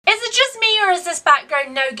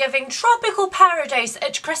background now giving tropical paradise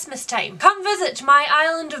at Christmas time. Come visit my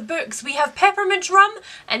island of books. We have peppermint rum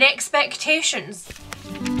and expectations.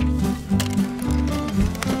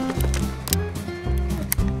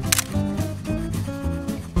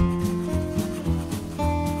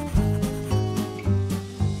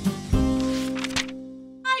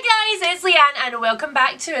 It's Leigh and welcome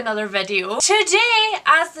back to another video. Today,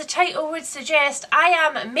 as the title would suggest, I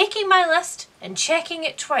am making my list and checking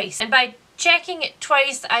it twice. And by checking it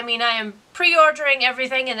twice, I mean I am pre-ordering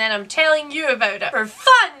everything and then I'm telling you about it for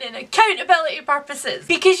fun and accountability purposes.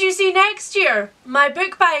 Because you see, next year, my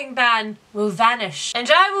book buying ban will vanish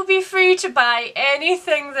and I will be free to buy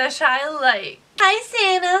anything that I like. Hi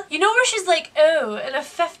Santa! You know where she's like, oh, in a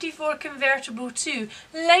 54 convertible too,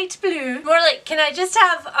 light blue. More like, can I just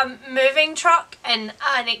have a moving truck and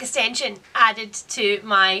an extension added to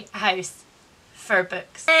my house for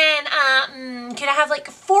books? And can I have like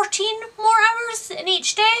 14 more hours in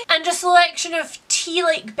each day? And a selection of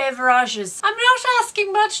tea-like beverages. I'm not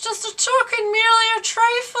asking much, just a token, merely a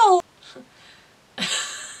trifle.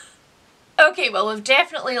 Okay, well, we've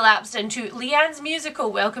definitely lapsed into Leanne's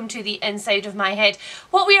musical Welcome to the Inside of My Head.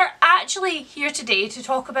 What we are actually here today to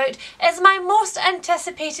talk about is my most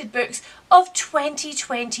anticipated books of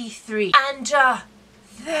 2023. And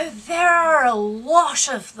there are a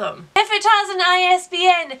lot of them. If it has an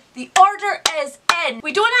ISBN, the order is in.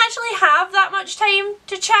 We don't actually have that much time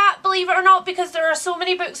to chat, believe it or not, because there are so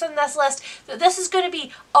many books on this list that this is going to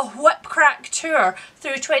be a whip crack tour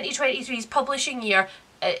through 2023's publishing year.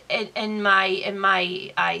 In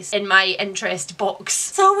my eyes, in my interest box.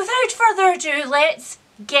 So without further ado, let's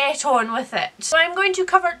get on with it. So I'm going to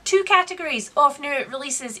cover two categories of new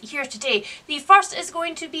releases here today. The first is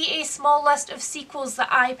going to be a small list of sequels that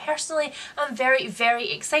I personally am very,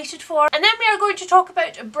 very excited for. And then we are going to talk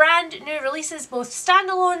about brand new releases, both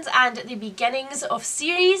standalones and the beginnings of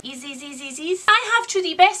series. I have, to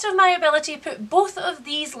the best of my ability, put both of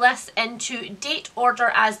these lists into date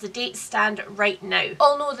order as the dates stand right now.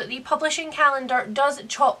 I'll know that the publishing calendar does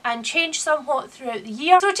chop and change somewhat throughout the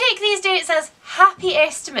year, so take these dates as happy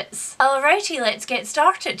estimates. Alrighty, let's get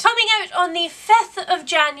started. Coming out on the 5th of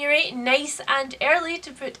January, nice and early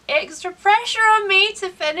to put extra pressure on me to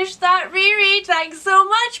finish that reread. Thanks so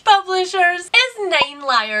much, publishers. Is 9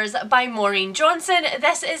 Liars by Maureen Johnson.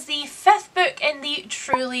 This is the 5th book in the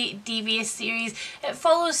truly Devious series. It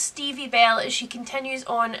follows Stevie Bell as she continues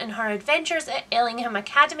on in her adventures at Ellingham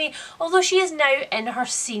Academy, although she is now in her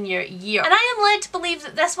senior year. And I am led to believe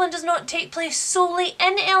that this one does not take place solely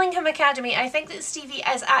in Ellingham Academy. I think that Stevie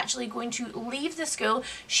is actually going to leave the school.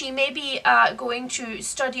 She may be going to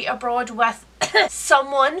study abroad with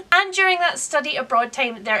someone, and during that study abroad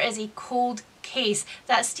time there is a cold case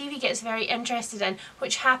that Stevie gets very interested in,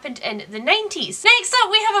 which happened in the 90s. Next up,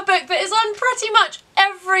 we have a book that is on pretty much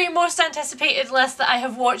every most anticipated list that I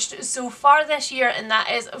have watched so far this year, and that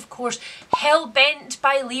is, of course, Hellbent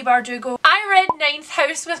by Leigh Bardugo. I read Ninth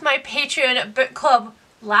House with my Patreon book club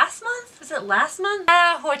last month? Was it last month?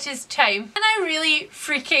 What is time? And I really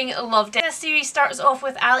freaking loved it. This series starts off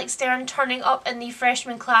with Alex Stern turning up in the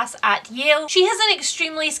freshman class at Yale. She has an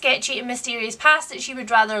extremely sketchy and mysterious past that she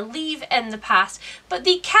would rather leave in the past, but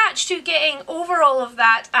the catch to getting over all of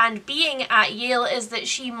that and being at Yale is that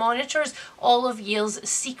she monitors all of Yale's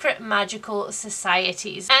secret magical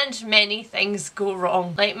societies, and many things go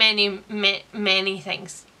wrong. Like many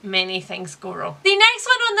things. Many things go wrong. The next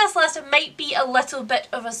one on this list might be a little bit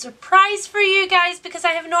of a surprise for you guys because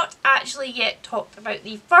I have not actually yet talked about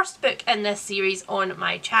the first book in this series on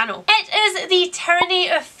my channel. It is The Tyranny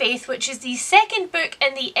of Faith, which is the second book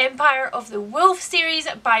in the Empire of the Wolf series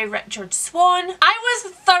by Richard Swan. I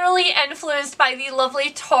was thoroughly influenced by the lovely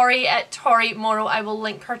Tori at Tori Morrow. I will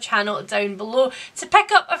link her channel down below to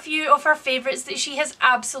pick up a few of her favourites that she has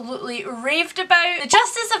absolutely raved about. The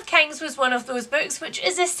Justice of Kings was one of those books, which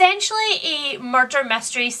is essentially a murder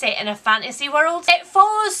mystery set in a fantasy world. It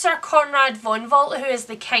follows Sir Conrad von Volt, who is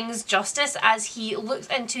the King's Justice, as he looks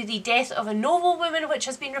into the death of a noblewoman which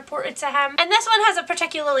has been reported to him. And this one has a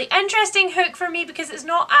particularly interesting hook for me because it's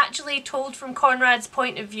not actually told from Conrad's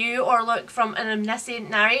point of view or look from an omniscient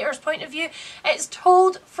narrator's point of view. It's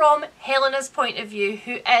told from Helena's point of view,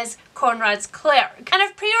 who is Conrad's clerk. And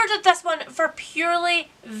I've pre-ordered this one for purely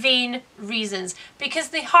vain reasons because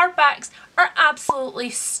the hardbacks are absolutely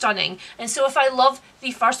stunning. And so if I love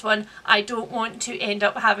the first one, I don't want to end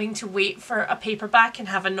up having to wait for a paperback and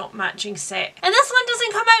have a not matching set. And this one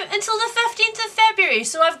doesn't come out until the 15th of February,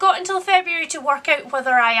 so I've got until February to work out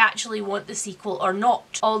whether I actually want the sequel or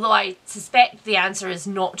not. Although I suspect the answer is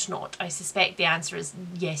not. I suspect the answer is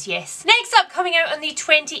yes. Next up, coming out on the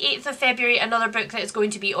 28th of February, another book that is going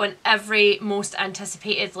to be on every most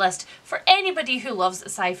anticipated list for anybody who loves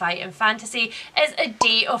sci-fi and fantasy, is A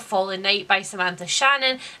Day of Fallen Night by Samantha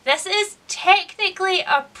Shannon. This is technically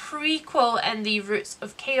a prequel in the Roots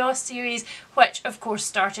of Chaos series, which of course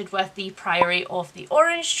started with the Priory of the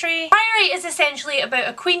Orange Tree. Priory is essentially about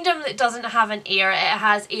a queendom that doesn't have an heir. It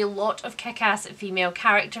has a lot of kick-ass female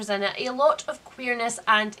characters in it, a lot of queerness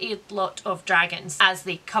and a lot of dragons, as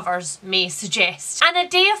the covers may suggest. And A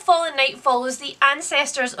Day of Fallen Night follows the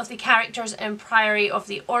ancestors of the characters in Priory of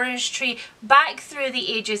the Orange Tree back through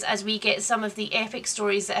the ages as we get some of the epic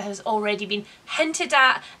stories that has already been hinted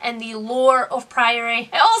at in the lore of Priory.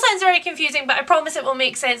 It all sounds very confusing, but I promise it will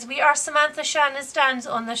make sense. We are Samantha Shannon stans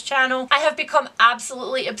on this channel. I have become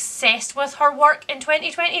absolutely obsessed with her work in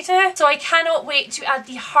 2022, so I cannot wait to add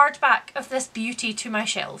the hardback of this beauty to my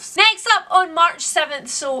shelves. Next up, on March 7th,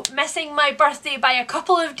 so missing my birthday by a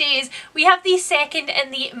couple of days, we have the second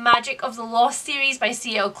in the Magic of the Lost series by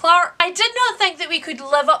C.L. Clarke. I did not think that we could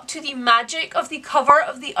live up to the magic of the cover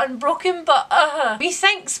of the Unbroken, but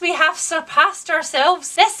methinks we have surpassed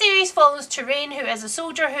ourselves. This series follows Tyranny, who is a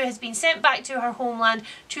soldier who has been sent back to her homeland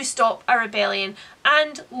to stop a rebellion,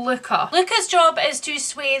 and Luca. Luca's job is to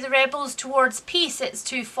sway the rebels towards peace, it's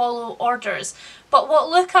to follow orders. But what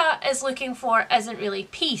Luca is looking for isn't really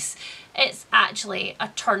peace, it's actually a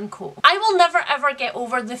turncoat. I will never ever get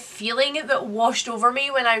over the feeling that washed over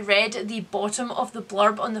me when I read the bottom of the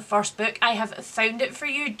blurb on the first book. I have found it for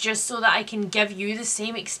you just so that I can give you the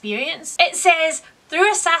same experience. It says,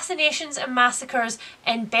 through assassinations and massacres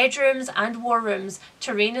in bedrooms and war rooms,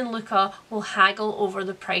 Tyranny and Luca will haggle over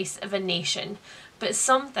the price of a nation. But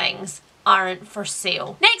some things aren't for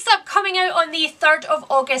sale. Next up, coming out on the 3rd of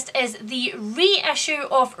August, is the reissue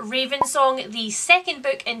of Ravensong, the second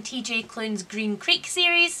book in TJ Klune's Green Creek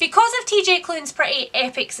series. Because of TJ Klune's pretty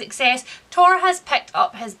epic success, Tor has picked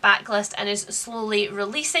up his backlist and is slowly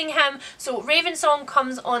releasing him. So Ravensong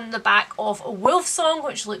comes on the back of Wolfsong,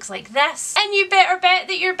 which looks like this. And you better bet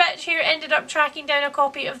that your bitch here ended up tracking down a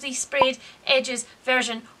copy of the sprayed edges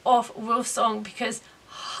version of Wolfsong, because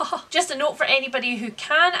just a note for anybody who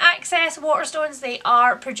can access Waterstones, they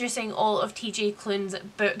are producing all of TJ Klune's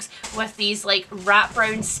books with these like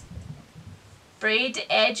wraparound sprayed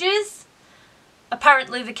edges.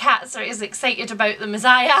 Apparently the cats are as excited about them as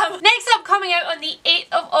I am. Next up, coming out on the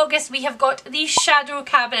 8th of August, we have got The Shadow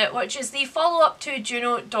Cabinet, which is the follow-up to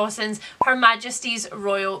Juno Dawson's Her Majesty's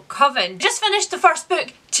Royal Coven. Just finished the first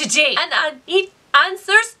book today and I need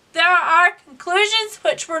answers. There are conclusions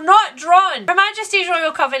which were not drawn. Her Majesty's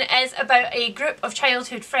Royal Coven is about a group of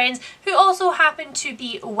childhood friends who also happen to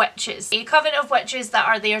be witches. A coven of witches that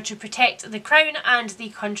are there to protect the crown and the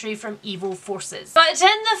country from evil forces. But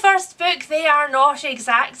in the first book, they are not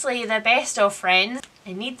exactly the best of friends.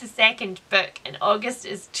 I need the second book, and August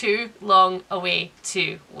is too long away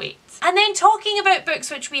to wait. And then talking about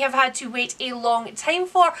books which we have had to wait a long time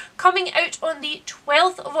for, coming out on the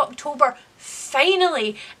 12th of October,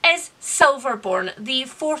 finally, is Silverborn, the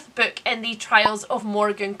 4th book in the Trials of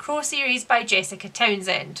Morgan Crow series by Jessica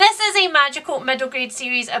Townsend. This is a magical middle grade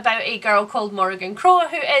series about a girl called Morgan Crow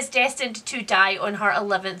who is destined to die on her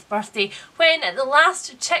 11th birthday when, at the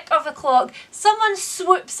last tick of the clock, someone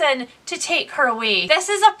swoops in to take her away. This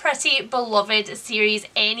is a pretty beloved series.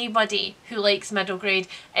 Anybody who likes middle grade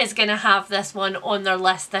is going to have this one on their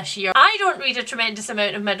list this year. I don't read a tremendous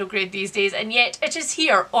amount of middle grade these days, and yet it is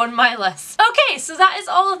here on my list. Okay, so that is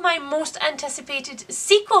all of my most anticipated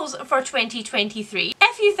sequels for 2023.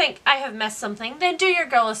 If you think I have missed something, then do your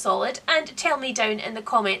girl a solid and tell me down in the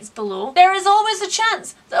comments below. There is always a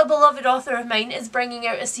chance that a beloved author of mine is bringing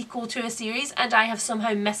out a sequel to a series and I have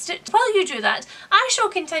somehow missed it. While you do that, I shall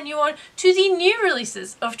continue on to the new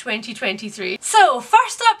releases of 2023. So,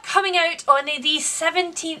 first up, coming out on the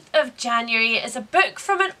 17th of January is a book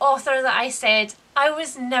from an author that I said I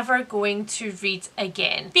was never going to read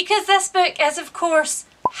again. Because this book is, of course,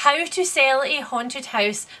 How to Sell a Haunted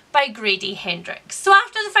House by Grady Hendrix. So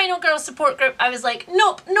after the final girls support group, I was like,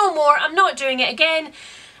 nope, no more, I'm not doing it again.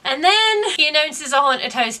 And then he announces a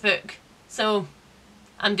haunted house book. So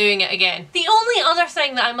I'm doing it again. The only other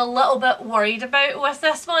thing that I'm a little bit worried about with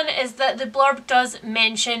this one is that the blurb does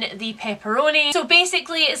mention the pepperoni. So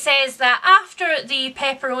basically it says that after the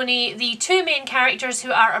pepperoni, the two main characters,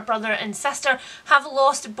 who are a brother and sister, have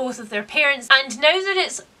lost both of their parents, and now that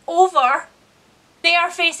it's over, They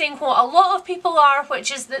are facing what a lot of people are,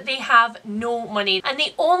 which is that they have no money. And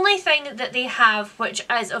the only thing that they have which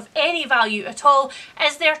is of any value at all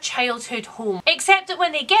is their childhood home. Except that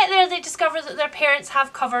when they get there, they discover that their parents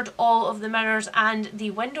have covered all of the mirrors and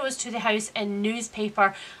the windows to the house in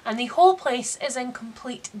newspaper, and the whole place is in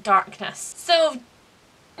complete darkness. So,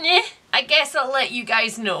 I guess I'll let you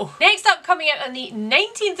guys know. Next up, coming out on the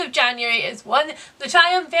 19th of January, is one that I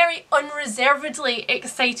am very unreservedly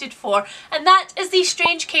excited for, and that is The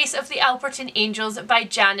Strange Case of the Alperton Angels by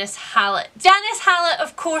Janice Hallett. Janice Hallett,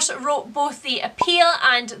 of course, wrote both The Appeal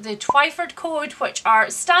and The Twyford Code, which are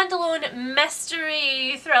standalone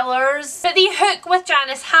mystery thrillers. But the hook with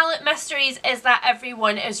Janice Hallett mysteries is that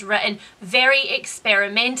everyone is written very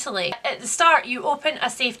experimentally. At the start, you open a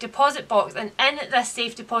safe deposit box, and in this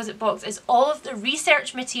safe deposit box is all of the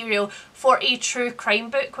research material for a true crime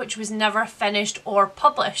book which was never finished or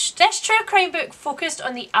published. This true crime book focused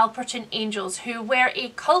on the Alperton Angels, who were a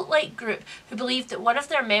cult-like group who believed that one of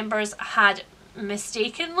their members had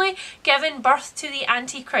mistakenly given birth to the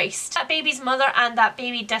Antichrist. That baby's mother and that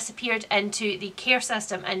baby disappeared into the care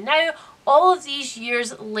system, and now all of these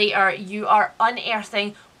years later you are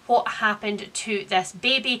unearthing what happened to this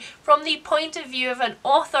baby from the point of view of an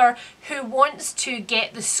author who wants to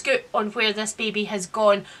get the scoop on where this baby has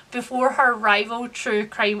gone before her rival true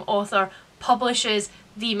crime author publishes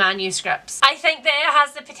the manuscripts. I think that it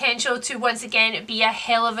has the potential to once again be a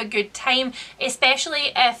hell of a good time,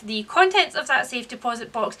 especially if the contents of that safe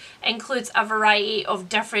deposit box includes a variety of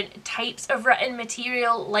different types of written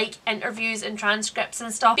material like interviews and transcripts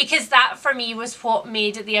and stuff, because that for me was what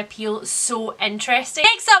made The Appeal so interesting.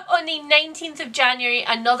 Next up on the 19th of January,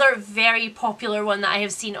 another very popular one that I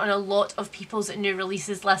have seen on a lot of people's new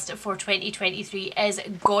releases list for 2023 is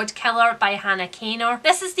Godkiller by Hannah Kaynor.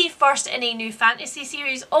 This is the first in a new fantasy series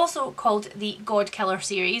also called the Godkiller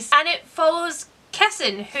series, and it follows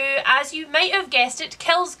Kissin, who, as you might have guessed it,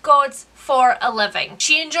 kills gods for a living.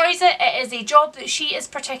 She enjoys it, it is a job that she is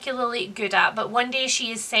particularly good at, but one day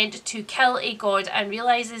she is sent to kill a god and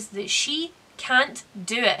realises that she can't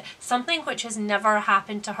do it, something which has never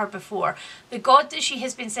happened to her before. The god that she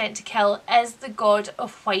has been sent to kill is the god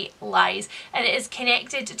of white lies, and it is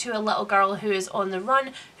connected to a little girl who is on the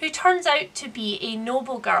run who turns out to be a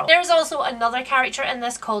noble girl. There is also another character in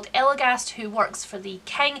this called Elagast who works for the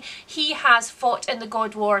king. He has fought in the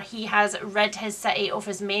God War, he has rid his city of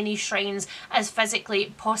as many shrines as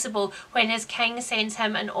physically possible when his king sends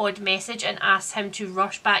him an odd message and asks him to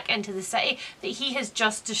rush back into the city that he has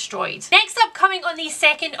just destroyed. Next up, coming on the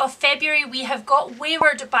 2nd of February, we have got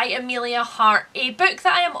Wayward by Amelia Hart, a book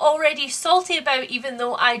that I am already salty about even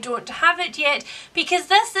though I don't have it yet, because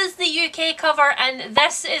this is the UK cover and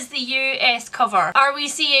this is the US cover. Are we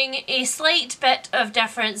seeing a slight bit of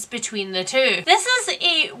difference between the two? This is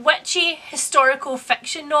a witchy historical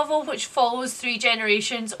fiction novel which follows 3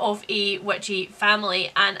 generations of a witchy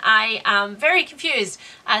family, and I am very confused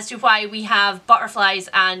as to why we have butterflies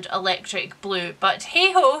and electric blue, but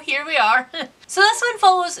hey ho, here we are. So this one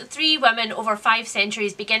follows 3 women over 5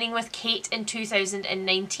 centuries, beginning with Kate in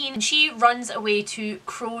 2019. She runs away to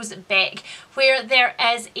Crow's Beck, where there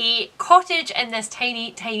is a cottage in this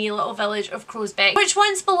tiny little village of Crow's Beck, which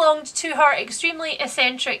once belonged to her extremely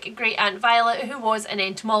eccentric great aunt Violet, who was an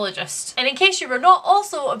entomologist. And in case you were not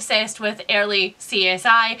also obsessed with early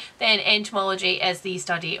CSI, then entomology is the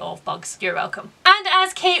study of bugs. You're welcome. And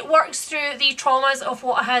as Kate works through the traumas of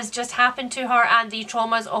what has just happened to her and the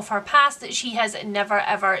traumas of her past that she has never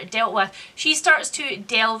ever dealt with, she starts to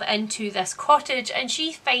delve into this cottage and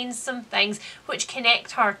she finds some things which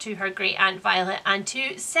connect her to her great aunt Violet and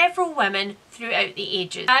to several women throughout the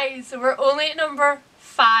ages. Guys, we're only at number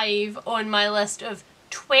 5 on my list of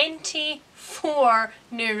 24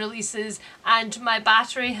 new releases and my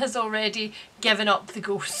battery has already given up the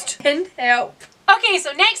ghost. Can help. Okay,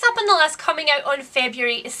 so next up on the list, coming out on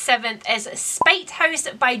February 7th, is Spite House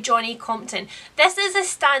by Johnny Compton. This is a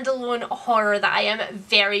standalone horror that I am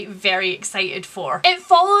very excited for. It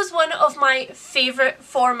follows one of my favourite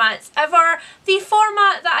formats ever, the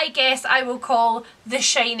format that I guess I will call the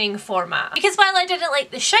Shining format. Because while I didn't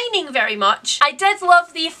like the Shining very much, I did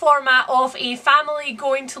love the format of a family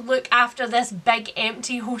going to look after this big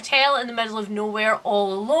empty hotel in the middle of nowhere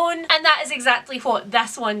all alone, and that is exactly what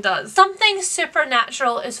this one does. Something supernatural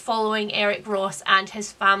is following Eric Ross and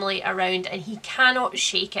his family around and he cannot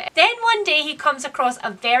shake it. Then one day he comes across a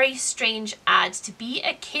very strange ad to be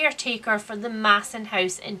a caretaker for the Masson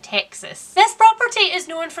House in Texas. This property is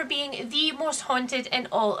known for being the most haunted in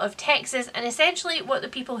all of Texas, and essentially what the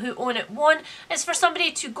people who own it want is for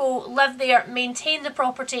somebody to go live there, maintain the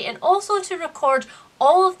property, and also to record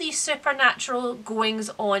all of these supernatural goings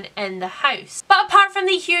on in the house. But apart from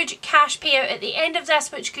the huge cash payout at the end of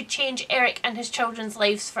this, which could change Eric and his children's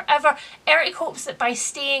lives forever, Eric hopes that by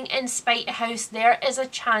staying in Spite House there is a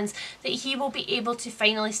chance that he will be able to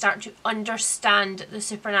finally start to understand the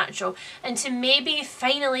supernatural and to maybe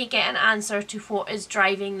finally get an answer to what is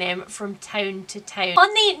driving them from town to town. On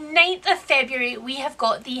the 9th of February we have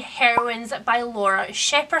got The Heroines by Laura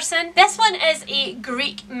Shepperson. This one is a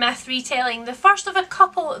Greek myth retelling, the first of a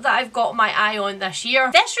couple that I've got my eye on this year.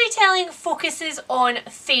 This retelling focuses on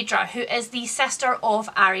Phaedra, who is the sister of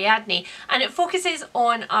Ariadne, and it focuses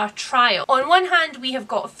on a trial. On one hand we have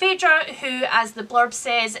got Phaedra, who, as the blurb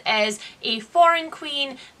says, is a foreign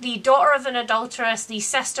queen, the daughter of an adulteress, the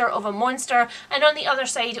sister of a monster, and on the other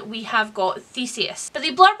side we have got Theseus. But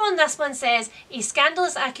the blurb on this one says, a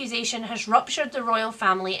scandalous accusation has ruptured the royal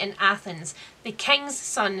family in Athens. The king's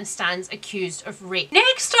son stands accused of rape.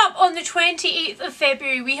 Next up, on the 28th of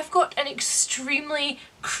February, we have got an extremely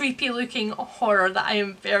creepy looking horror that I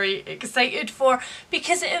am very excited for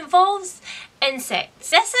because it involves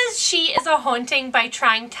insects. This is She Is a Haunting by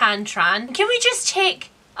Trang Tan Tran. Can we just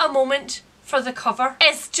take a moment for the cover?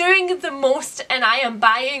 It's doing the most and I am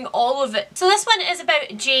buying all of it. So this one is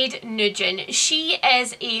about Jade Nugent. She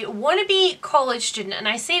is a wannabe college student, and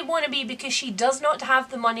I say wannabe because she does not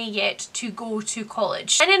have the money yet to go to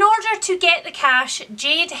college. And in order to get the cash,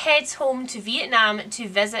 Jade heads home to Vietnam to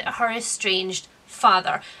visit her estranged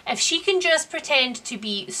father. If she can just pretend to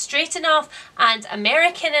be straight enough and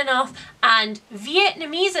American enough and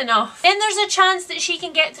Vietnamese enough, then there's a chance that she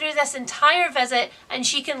can get through this entire visit and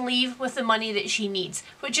she can leave with the money that she needs,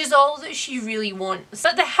 which is all that she really wants.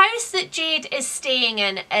 But the house that Jade is staying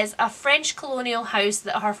in is a French colonial house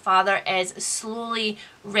that her father is slowly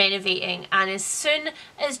renovating, and as soon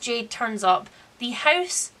as Jade turns up, the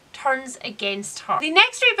house turns against her. The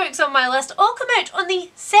next three books on my list all come out on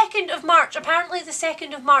the 2nd of March. Apparently the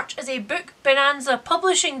 2nd of March is a book bonanza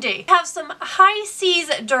publishing day. We have some high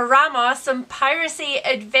seas drama, some piracy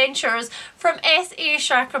adventures from S.A.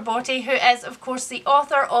 Chakraborty, who is of course the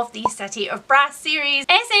author of the City of Brass series.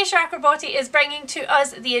 S.A. Chakraborty is bringing to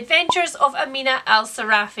us the adventures of Amina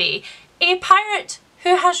El-Sarafi, a pirate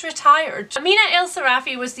who has retired. Amina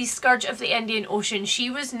El-Sarafi was the scourge of the Indian Ocean. She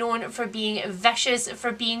was known for being vicious,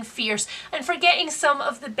 for being fierce, and for getting some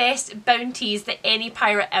of the best bounties that any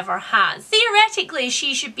pirate ever has. Theoretically,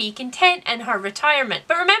 she should be content in her retirement.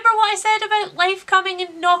 But remember what I said about life coming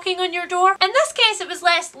and knocking on your door? In this case, it was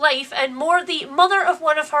less life and more the mother of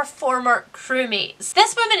one of her former crewmates.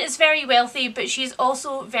 This woman is very wealthy, but she's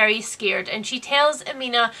also very scared, and she tells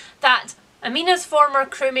Amina that Amina's former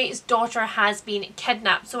crewmate's daughter has been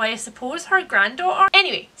kidnapped, so I suppose her granddaughter?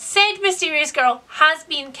 Anyway, said mysterious girl has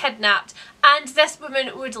been kidnapped, and this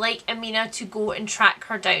woman would like Amina to go and track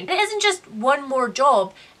her down. It isn't just one more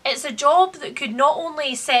job, it's a job that could not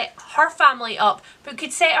only set her family up, but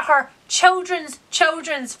could set her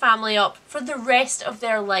children's family up for the rest of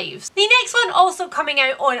their lives. The next one, also coming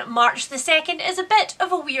out on March the 2nd, is a bit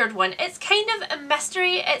of a weird one. It's kind of a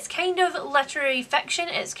mystery, it's kind of literary fiction,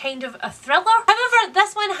 it's kind of a thriller. However,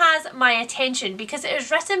 this one has my attention because it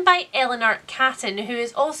is written by Eleanor Catton, who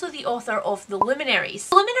is also the author of The Luminaries.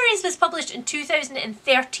 The Luminaries was published in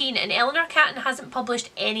 2013 and Eleanor Catton hasn't published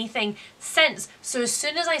anything since, so as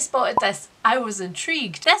soon as I spotted this, I was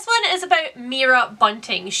intrigued. This one is about Mira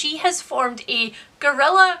Bunting. She has formed a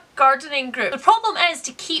guerrilla gardening group. The problem is,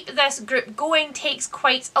 to keep this group going takes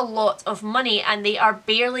quite a lot of money, and they are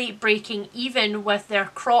barely breaking even with their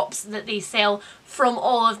crops that they sell from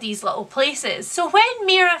all of these little places. So when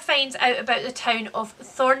Mira finds out about the town of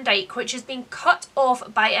Thorndyke, which has been cut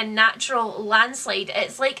off by a natural landslide,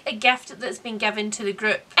 it's like a gift that's been given to the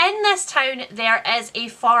group. In this town there is a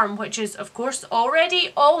farm which is of course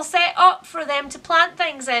already all set up for them to plant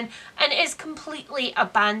things in and is completely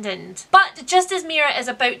abandoned. But just as Mira is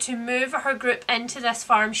about to move her group into this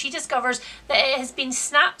farm, she discovers that it has been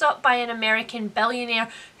snapped up by an American billionaire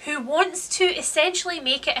who wants to essentially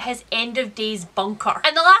make it his end of days bunker.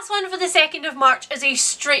 And the last one for the 2nd of March is a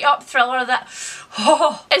straight up thriller that,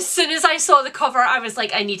 oh, as soon as I saw the cover I was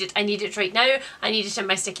like, I need it right now, I need it in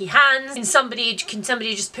my sticky hands. Can somebody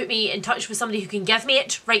just put me in touch with somebody who can give me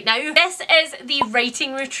it right now? This is The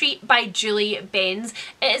Writing Retreat by Julie Benz.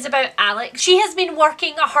 It is about Alex. She has been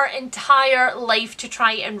working her entire life to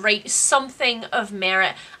try and write something of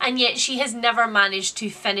merit, and yet she has never managed to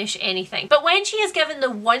finish anything. But when she is given the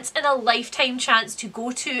once in a lifetime chance to go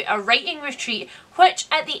to a writing retreat which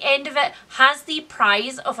at the end of it has the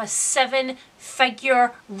prize of a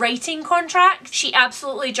 7-figure writing contract. She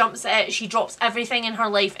absolutely jumps at it, she drops everything in her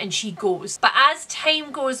life and she goes. But as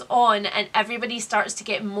time goes on and everybody starts to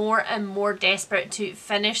get more and more desperate to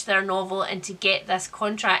finish their novel and to get this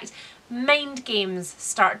contract, mind games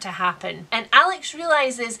start to happen. And Alex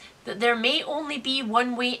realises that there may only be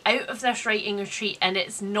one way out of this writing retreat, and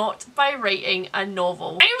it's not by writing a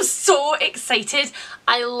novel. I am so excited.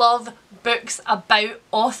 I love books about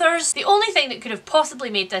authors. The only thing that could have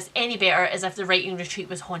possibly made this any better is if the writing retreat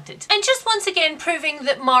was haunted. And just once again proving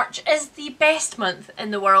that March is the best month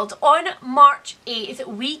in the world, on March 8th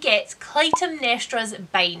we get Clytemnestra's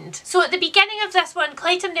Bind. So at the beginning of this one,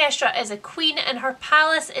 Clytemnestra is a queen and her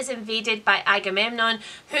palace is invaded by Agamemnon,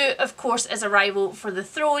 who of course is a rival for the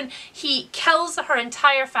throne. He kills her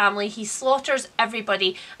entire family, he slaughters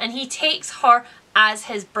everybody, and he takes her as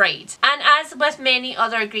his bride. And as with many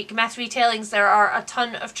other Greek myth retellings, there are a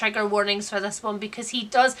ton of trigger warnings for this one because he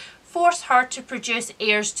does force her to produce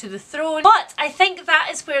heirs to the throne. But I think that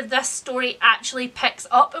is where this story actually picks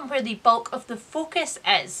up and where the bulk of the focus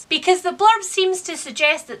is. Because the blurb seems to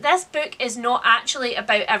suggest that this book is not actually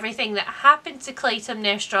about everything that happened to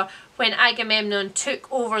Clytemnestra when Agamemnon took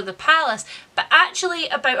over the palace, but actually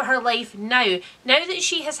about her life now. Now that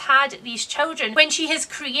she has had these children, when she has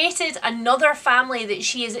created another family that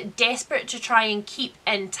she is desperate to try and keep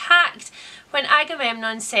intact, when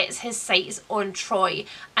Agamemnon sets his sights on Troy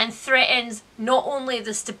and threatens not only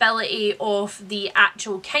the stability of the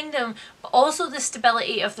actual kingdom, but also the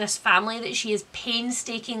stability of this family that she has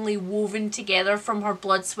painstakingly woven together from her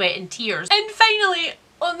blood, sweat and tears. And finally,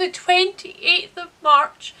 on the 28th of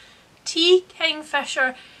March, T.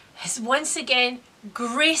 Kingfisher is once again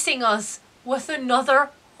gracing us with another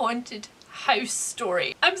haunted house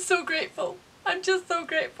story. I'm so grateful. I'm just so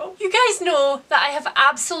grateful. You guys know that I have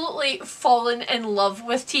absolutely fallen in love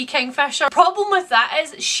with T. Kingfisher. Problem with that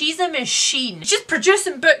is she's a machine. She's just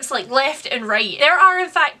producing books like left and right. There are in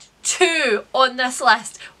fact 2 on this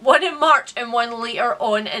list, one in March and one later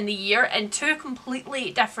on in the year, in 2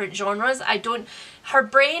 completely different genres. Her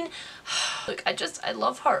brain, look, I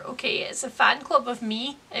love her, okay? It's a fan club of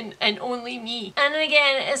me and only me. And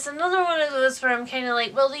again, it's another one of those where I'm kind of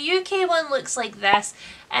like, well, the UK one looks like this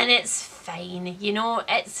and it's fine, you know,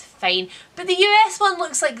 it's fine. But the US one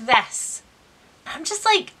looks like this. I'm just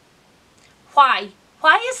like, why?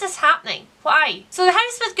 Why is this happening? Why? So The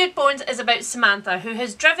House with Good Bones is about Samantha, who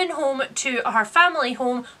has driven home to her family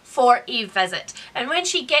home for a visit. And when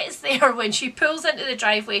she gets there, when she pulls into the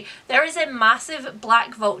driveway, there is a massive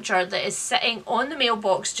black vulture that is sitting on the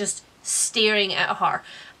mailbox just staring at her.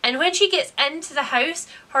 And when she gets into the house,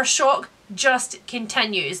 her shock just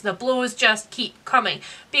continues. The blows just keep coming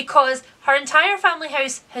because her entire family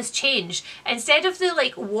house has changed. Instead of the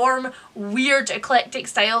like warm, weird, eclectic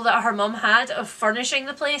style that her mum had of furnishing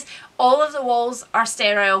the place, all of the walls are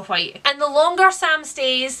sterile white. And the longer Sam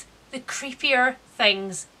stays, the creepier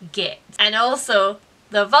things get. And also,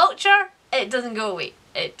 the vulture, it doesn't go away.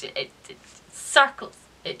 It circles.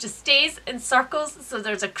 It just stays in circles. So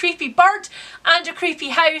there's a creepy bird and a creepy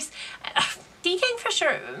house. T.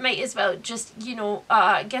 Kingfisher might as well just, you know,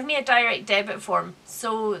 give me a direct debit form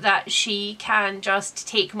so that she can just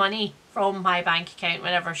take money from my bank account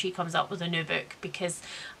whenever she comes up with a new book, because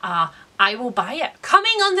I will buy it.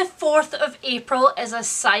 Coming on the 4th of April is a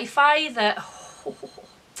sci-fi that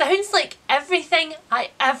sounds like everything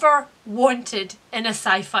I ever wanted in a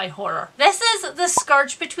sci-fi horror. This is The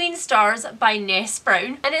Scourge Between Stars by Ness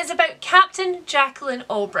Brown, and it is about Captain Jacqueline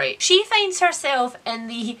Albright. She finds herself in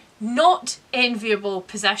the not enviable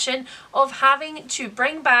position of having to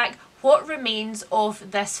bring back what remains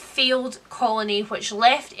of this failed colony which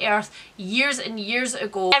left Earth years and years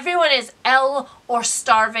ago. Everyone is ill or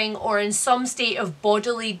starving or in some state of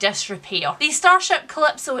bodily disrepair. The starship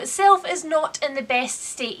Calypso itself is not in the best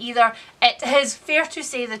state either. It is fair to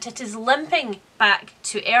say that it is limping back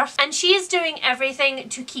to Earth, and she is doing everything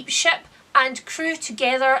to keep ship and crew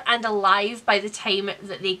together and alive by the time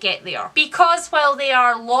that they get there. Because while they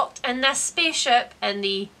are locked in this spaceship in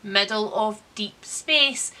the middle of deep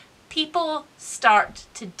space, people start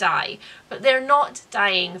to die, but they're not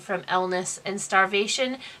dying from illness and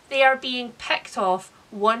starvation. They are being picked off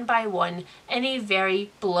one by one in a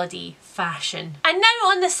very bloody fashion. And now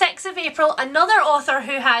on the 6th of April, another author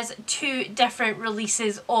who has 2 different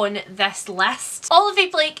releases on this list. Olivia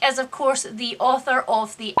Blake is of course the author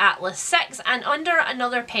of the Atlas 6, and under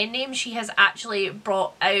another pen name she has actually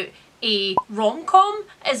brought out a rom-com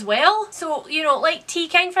as well. So, you know, like T.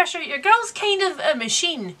 Kingfisher, your girl's kind of a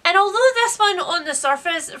machine. And although this one on the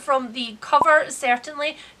surface from the cover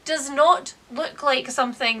certainly does not look like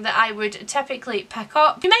something that I would typically pick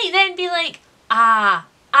up, you might then be like, ah,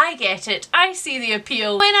 I get it, I see the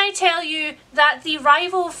appeal when I tell you that the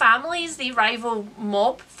rival families, the rival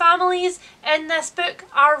mob families in this book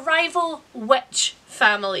are rival witch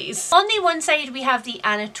families. On the one side we have the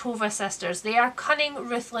Anatova sisters. They are cunning,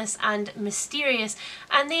 ruthless and mysterious,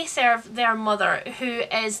 and they serve their mother, who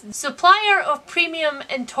is supplier of premium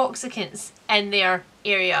intoxicants in their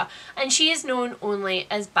area, and she is known only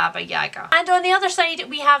as Baba Yaga. And on the other side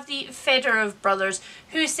we have the Fedorov brothers,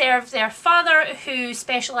 who serve their father, who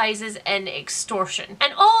specialises in extortion.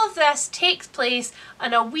 And all of this takes place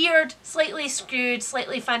in a weird, slightly skewed,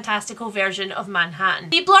 slightly fantastical version of Manhattan.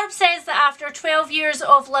 The blurb says that after 12 years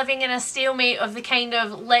of living in a stalemate of the kind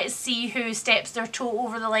of let's see who steps their toe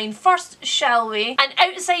over the line first, shall we, an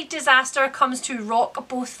outside disaster comes to rock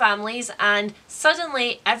both families, and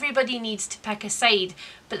suddenly everybody needs to pick a side.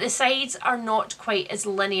 But the sides are not quite as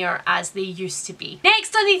linear as they used to be.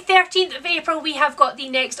 Next, on the 13th of April, we have got the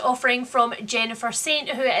next offering from Jennifer Saint,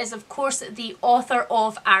 who is of course the author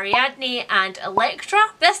of Ariadne and Electra.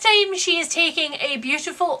 This time she is taking a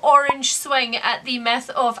beautiful orange swing at the myth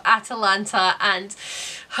of Atalanta, and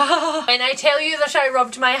when I tell you that I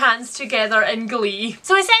rubbed my hands together in glee.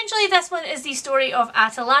 So essentially this one is the story of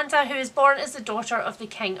Atalanta, who is born as the daughter of the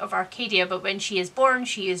king of Arcadia, but when she is born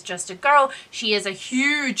she is just a girl. She is a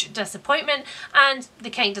huge disappointment and the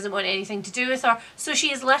king doesn't want anything to do with her, so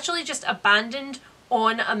she is literally just abandoned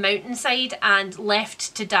on a mountainside and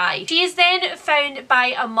left to die. She is then found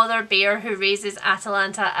by a mother bear who raises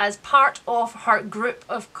Atalanta as part of her group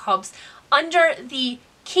of cubs under the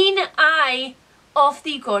keen eye of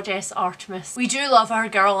the goddess Artemis. We do love our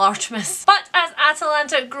girl Artemis. But as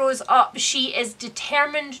Atalanta grows up, she is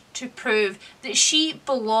determined to prove that she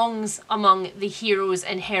belongs among the heroes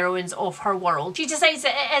and heroines of her world. She decides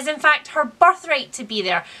that it is in fact her birthright to be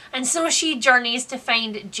there, and so she journeys to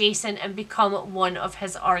find Jason and become one of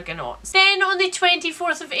his Argonauts. Then on the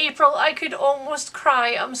 24th of April, I could almost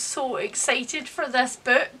cry. I'm so excited for this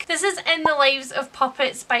book. This is In the Lives of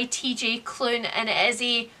Puppets by TJ Klune, and it is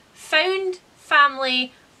a found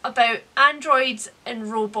family about androids and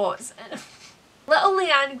robots. Little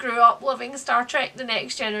Leanne grew up loving Star Trek The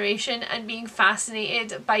Next Generation and being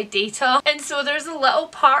fascinated by Data, and so there's a little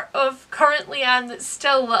part of current Leanne that's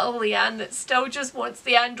still little Leanne that still just wants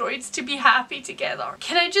the androids to be happy together.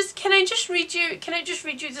 Can I just read you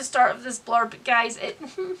the start of this blurb, guys?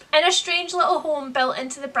 In a strange little home built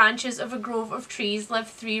into the branches of a grove of trees live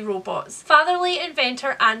 3 robots. Fatherly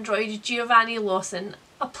inventor android Giovanni Lawson,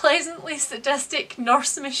 a pleasantly sadistic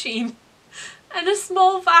nurse machine, and a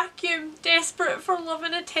small vacuum desperate for love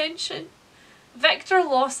and attention. Victor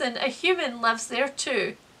Lawson, a human, lives there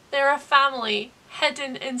too. They're a family,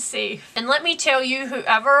 hidden and safe. And let me tell you,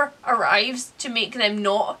 whoever arrives to make them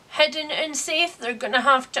not hidden and safe, they're gonna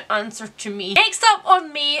have to answer to me. Next up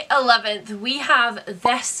on May 11th, we have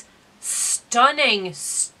this stunning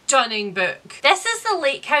book. This is The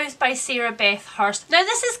Lake House by Sarah Beth Hurst. Now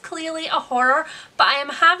this is clearly a horror, but I am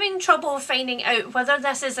having trouble finding out whether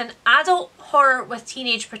this is an adult horror with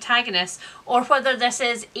teenage protagonists or whether this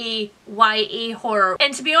is a YA horror.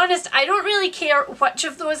 And to be honest, I don't really care which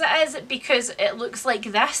of those it is because it looks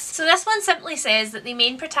like this. So this one simply says that the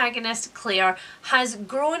main protagonist, Claire, has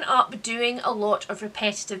grown up doing a lot of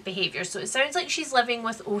repetitive behaviour. So it sounds like she's living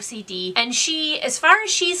with OCD, and she, as far as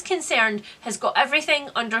she's concerned, has got everything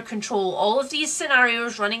under control. All of these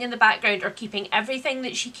scenarios running in the background are keeping everything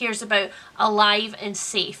that she cares about alive and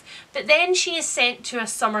safe. But then she is sent to a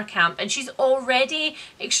summer camp, and she's already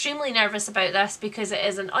extremely nervous about this because it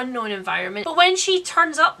is an unknown environment. But when she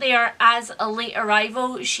turns up there as a late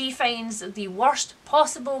arrival, she finds the worst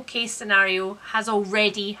possible case scenario has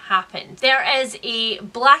already happened. There is a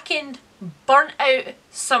blackened, burnt out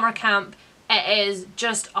summer camp. It is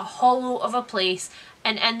just a hollow of a place,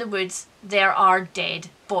 and in the woods there are dead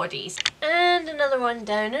bodies. And another one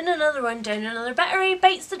down, and another one down, another battery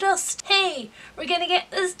bites the dust. Hey, we're gonna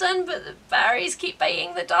get this done, but the batteries keep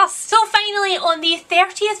biting the dust. So finally, on the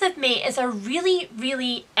 30th of May is a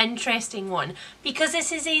really interesting one, because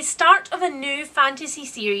this is a start of a new fantasy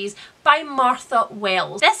series by Martha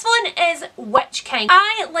Wells. This one is Witch King.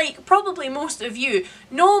 I, like probably most of you,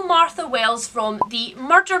 know Martha Wells from the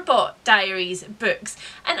Murderbot Diaries books,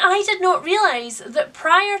 and I did not realise that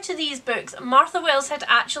prior to these books, Martha Wells had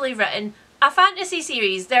actually written a fantasy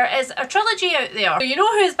series. There is a trilogy out there. So you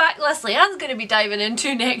know whose backlist Leanne's going to be diving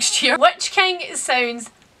into next year. Witch King sounds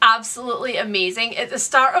absolutely amazing. At the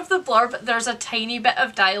start of the blurb, there's a tiny bit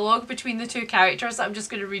of dialogue between the two characters that I'm just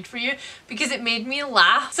going to read for you because it made me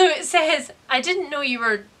laugh. So it says, "I didn't know you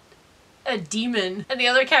were a demon." And the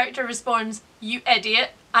other character responds, "You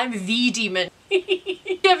idiot, I'm the demon."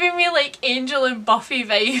 Giving me like Angel and Buffy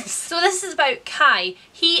vibes. So this is about Kai.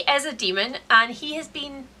 He is a demon and he has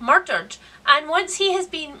been murdered. And once he has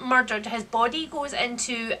been murdered, his body goes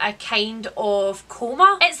into a kind of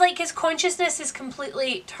coma. It's like his consciousness is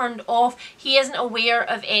completely turned off. He isn't aware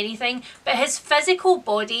of anything, but his physical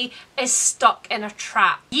body is stuck in a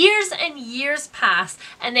trap. Years and years pass,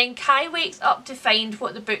 and then Kai wakes up to find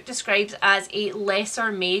what the book describes as a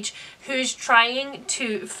lesser mage who's trying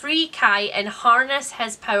to free Kai and harness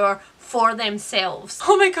his power for themselves.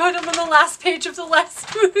 Oh my god, I'm on the last page of the list.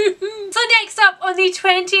 So next up, on the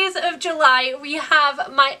 20th of July, we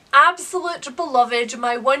have my absolute beloved,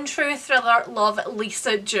 my one true thriller love,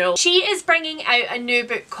 Lisa Jewell. She is bringing out a new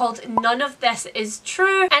book called None of This Is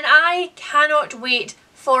True, and I cannot wait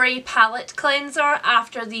for a palate cleanser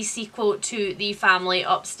after the sequel to The Family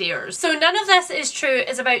Upstairs. So None of This Is True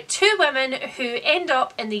is about two women who end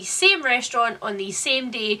up in the same restaurant on the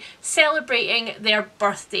same day celebrating their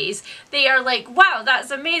birthdays. They are like, wow,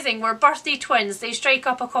 that's amazing, we're birthday twins. They strike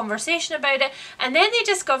up a conversation about it, and then they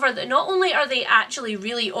discover that not only are they actually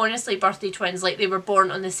really honestly birthday twins, like they were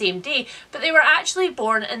born on the same day, but they were actually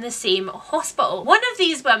born in the same hospital. One of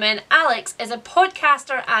these women, Alex, is a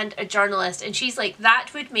podcaster and a journalist, and she's like, that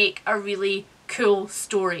would make a really cool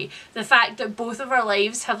story. The fact that both of our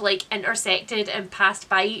lives have like intersected and passed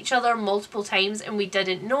by each other multiple times and we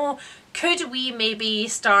didn't know. Could we maybe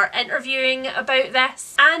start interviewing about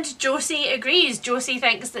this? And Josie agrees. Josie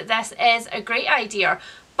thinks that this is a great idea.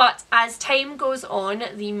 But as time goes on,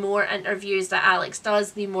 the more interviews that Alex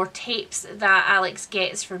does, the more tapes that Alex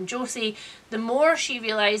gets from Josie, the more she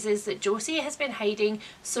realises that Josie has been hiding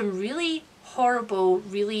some really horrible,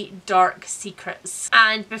 really dark secrets.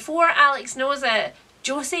 And before Alex knows it,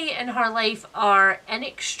 Josie and her life are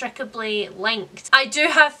inextricably linked. I do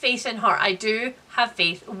have faith in her. I do have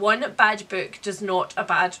faith. One bad book does not a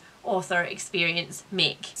bad author experience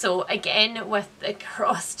make. So again, with the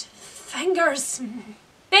crossed fingers.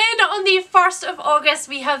 Then on the 1st of August,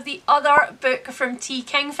 we have the other book from T.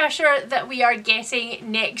 Kingfisher that we are getting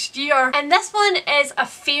next year. And this one is a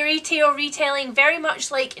fairy tale retelling, very much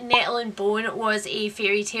like Nettle and Bone was a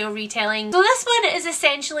fairy tale retelling. So this one is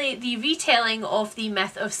essentially the retelling of the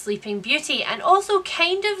myth of Sleeping Beauty, and also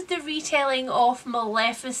kind of the retelling of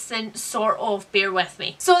Maleficent, sort of, bear with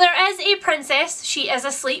me. So there is a princess, she is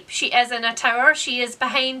asleep, she is in a tower, she is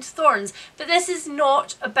behind thorns, but this is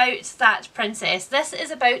not about that princess. This is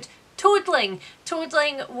about Toadling.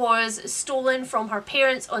 Toadling was stolen from her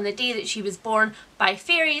parents on the day that she was born by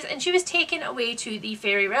fairies, and she was taken away to the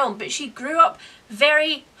fairy realm, but she grew up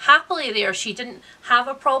very happily there. She didn't have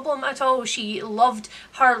a problem at all. She loved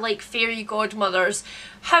her like fairy godmothers.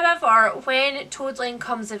 However, when Toadling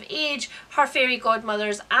comes of age, her fairy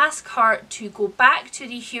godmothers ask her to go back to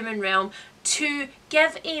the human realm to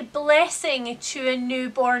give a blessing to a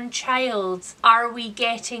newborn child. Are we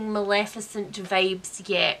getting Maleficent vibes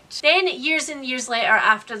yet? Then years and years later,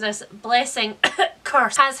 after this blessing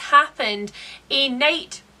curse has happened, a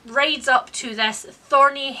knight rides up to this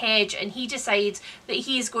thorny hedge and he decides that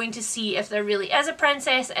he is going to see if there really is a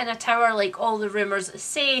princess in a tower like all the rumours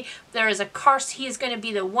say. There is a curse, he is going to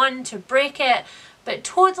be the one to break it. But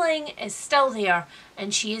Toadling is still there,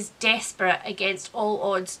 and she is desperate against all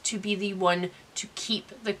odds to be the one to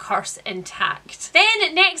keep the curse intact.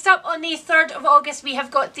 Then next up on the 3rd of August, we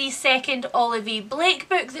have got the second Olivia Blake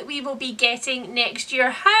book that we will be getting next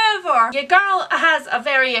year. However, your girl has a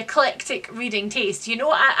very eclectic reading taste. You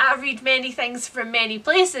know, I read many things from many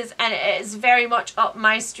places, and it is very much up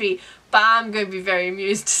my street. But I'm going to be very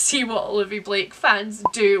amused to see what Olivia Blake fans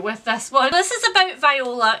do with this one. This is about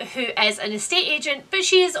Viola, who is an estate agent, but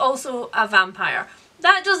she is also a vampire.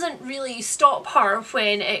 That doesn't really stop her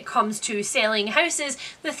when it comes to selling houses.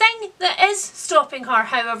 The thing that is stopping her,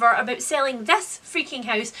 however, about selling this freaking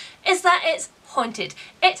house is that it's haunted.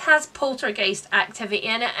 It has poltergeist activity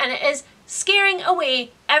in it, and it is scaring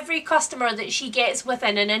away every customer that she gets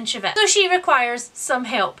within an inch of it. So she requires some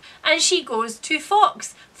help, and she goes to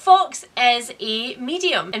Fox. Fox is a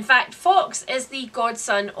medium. In fact, Fox is the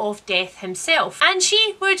godson of Death himself, and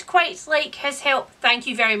she would quite like his help, thank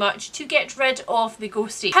you very much, to get rid of the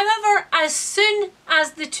ghostie. However, as soon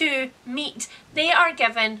as the two meet, they are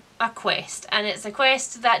given a quest, and it's a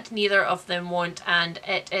quest that neither of them want, and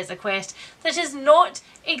it is a quest that is not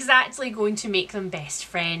exactly going to make them best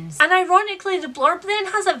friends. And ironically, the blurb then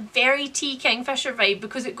has a very T. Kingfisher vibe,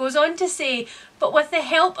 because it goes on to say, but with the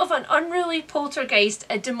help of an unruly poltergeist,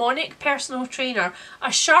 a demonic personal trainer,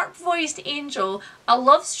 a sharp-voiced angel, a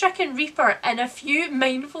love-stricken reaper, and a few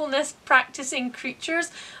mindfulness-practicing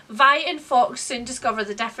creatures, Vi and Fox soon discover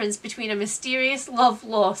the difference between a mysterious love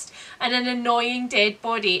lost and an annoying dead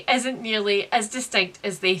body isn't nearly as distinct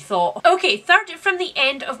as they thought. Okay, third from the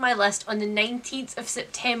end of my list on the 19th of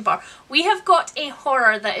September, we have got a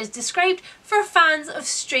horror that is described for fans of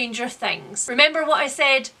Stranger Things. Remember what I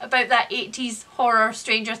said about that 80s horror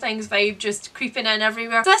Stranger Things vibe just creeping in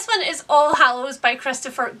everywhere? This one is All Hallows by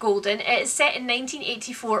Christopher Golden. It is set in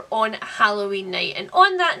 1984 on Halloween night, and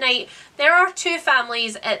on that night there are two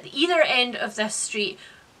families at either end of this street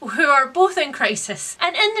who are both in crisis.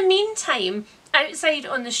 And in the meantime, outside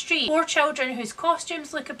on the street, four children whose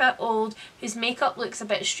costumes look a bit old, whose makeup looks a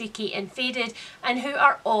bit streaky and faded, and who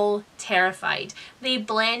are all terrified. They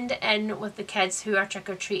blend in with the kids who are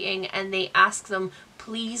trick-or-treating, and they ask them,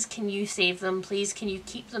 please can you save them, please can you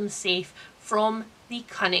keep them safe from the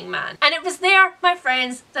cunning man. And it was there, my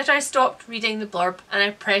friends, that I stopped reading the blurb and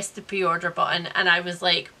I pressed the pre-order button, and I was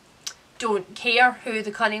like, don't care who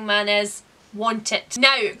the cunning man is, want it.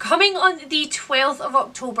 Now, coming on the 12th of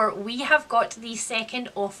October, we have got the second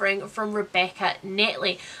offering from Rebecca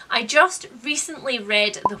Netley. I just recently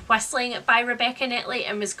read The Whistling by Rebecca Netley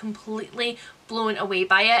and was completely blown away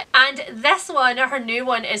by it. And this one, her new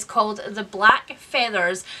one, is called The Black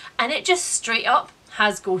Feathers, and it just straight up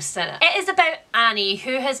has ghosts in it. It is about Annie,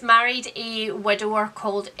 who has married a widower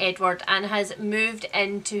called Edward and has moved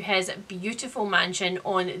into his beautiful mansion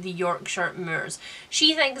on the Yorkshire moors.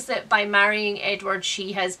 She thinks that by marrying Edward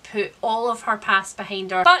she has put all of her past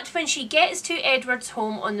behind her, but when she gets to Edward's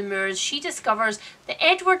home on the moors, she discovers that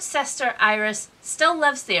Edward's sister Iris still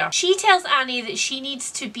lives there. She tells Annie that she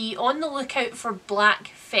needs to be on the lookout for black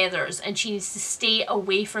feathers and she needs to stay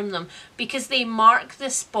away from them because they mark the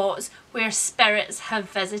spots where spirits have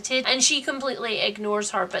visited, and she completely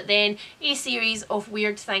ignores her. But then a series of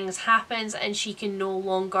weird things happens and she can no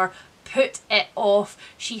longer put it off.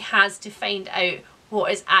 She has to find out what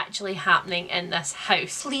is actually happening in this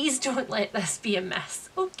house. Please don't let this be a mess,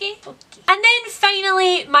 okay? Okay. And then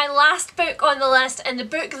finally, my last book on the list, and the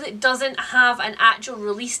book that doesn't have an actual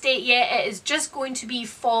release date yet, it is just going to be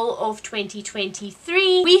fall of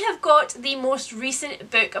 2023. We have got the most recent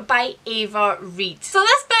book by Ava Reid. So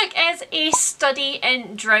this book is a study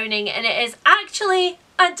in drowning, and it is actually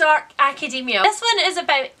a dark academia. This one is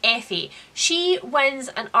about Effie. She wins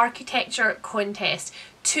an architecture contest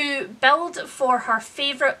to build for her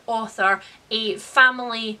favourite author a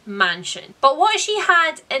family mansion. But what she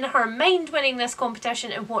had in her mind winning this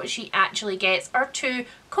competition and what she actually gets are two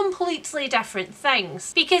completely different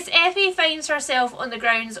things. Because Effie finds herself on the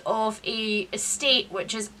grounds of a estate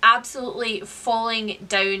which is absolutely falling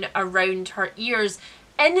down around her ears,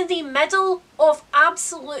 in the middle of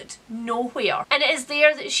absolute nowhere. And it is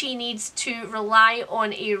there that she needs to rely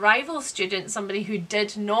on a rival student, somebody who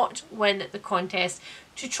did not win the contest,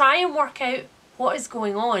 to try and work out what is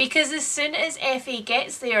going on. Because as soon as Effie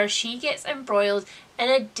gets there, she gets embroiled in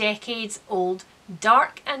a decades-old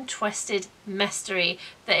dark and twisted mystery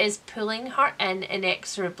that is pulling her in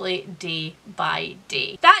inexorably day by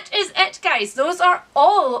day. That is it, guys. Those are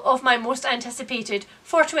all of my most anticipated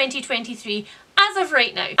for 2023 as of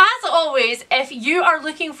right now. As always, if you are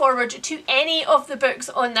looking forward to any of the books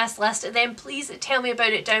on this list, then please tell me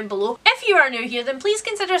about it down below. If you are new here, then please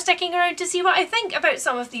consider sticking around to see what I think about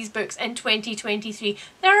some of these books in 2023.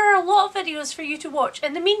 There are a lot of videos for you to watch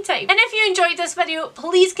in the meantime. And if you enjoyed this video,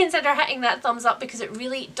 please consider hitting that thumbs up because it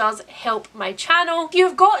really does help my channel. If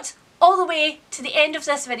you've got all the way to the end of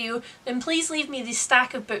this video, then please leave me the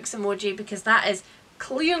stack of books emoji because that is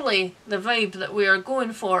clearly the vibe that we are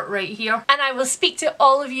going for right here. And I will speak to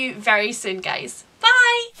all of you very soon, guys.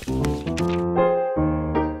 Bye!